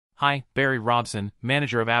Hi, Barry Robson,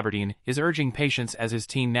 manager of Aberdeen, is urging patience as his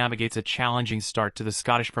team navigates a challenging start to the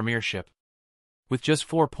Scottish Premiership. With just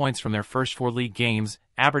 4 points from their first 4 league games,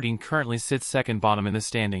 Aberdeen currently sits second bottom in the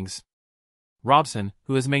standings. Robson,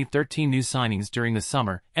 who has made 13 new signings during the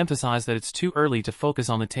summer, emphasized that it's too early to focus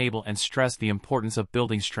on the table and stressed the importance of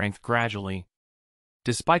building strength gradually.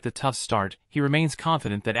 Despite the tough start, he remains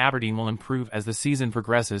confident that Aberdeen will improve as the season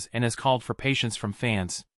progresses and has called for patience from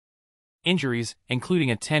fans. Injuries,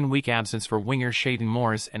 including a 10-week absence for winger Shayton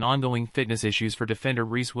Morris and ongoing fitness issues for defender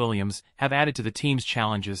Rhys Williams, have added to the team's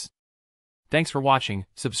challenges. Thanks for watching,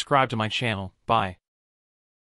 subscribe to my channel, bye.